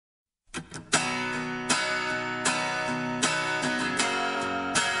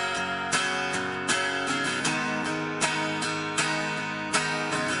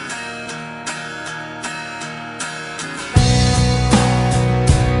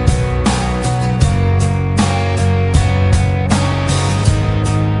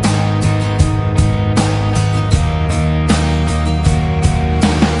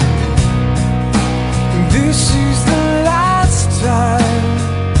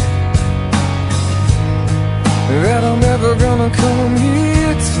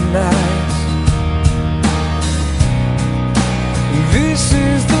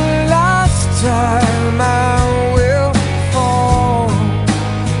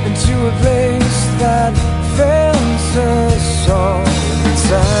into a place that fills us all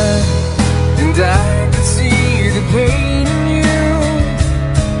inside. And I can see the pain in you,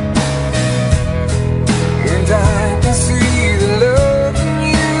 and I can see the love in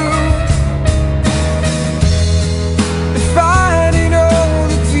you. Fighting all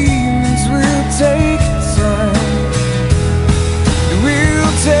the demons will take time. It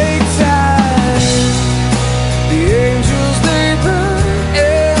will take time. The angels, they burn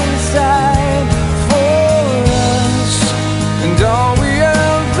inside for us. And all we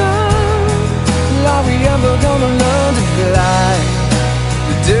ever gonna learn to fly.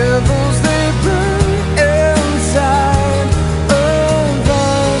 The devils, they burn inside of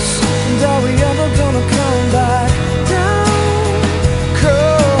us. And are we ever gonna come back down,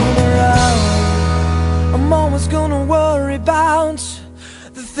 come around? I'm always gonna worry about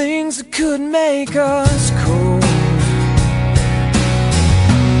the things that could make us cold.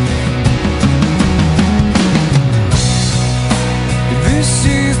 This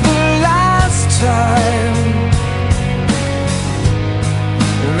is the last time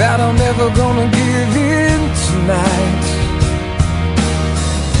that I'm never gonna give in tonight.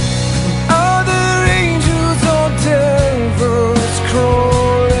 Other angels or devils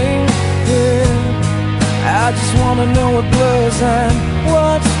crawling in, I just wanna know what blurs and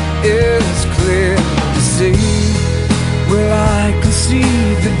what is clear to see. Well, I can see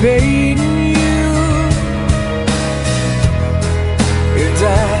the pain in you, and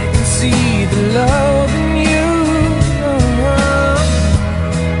I can see the love in you.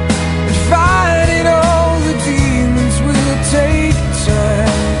 And fighting all the demons will take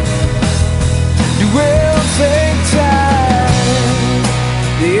time. It will take time.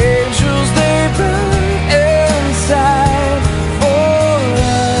 The angels, they burn inside for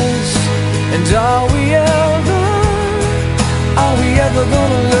us. And are we ever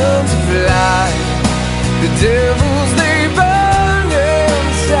gonna learn to fly? The devils, they burn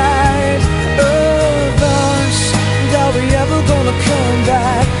inside of us. And are we ever gonna come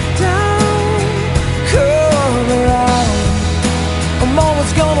back down, come around? I'm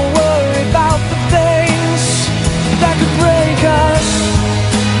always gonna worry about the things that could break us.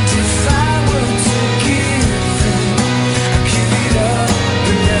 If I were to give in, I'd give it up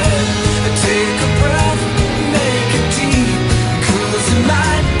and then I'd take a breath, make it deep, 'cause it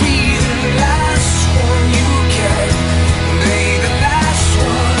might be the last one you get, maybe the last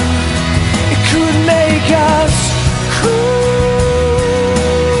one. It could make us cool.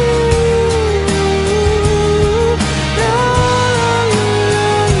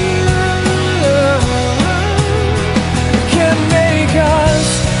 It can make us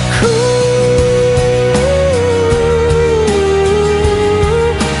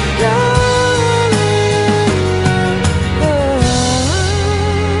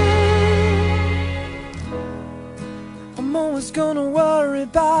I'm always gonna worry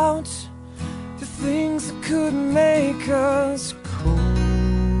about the things that could make us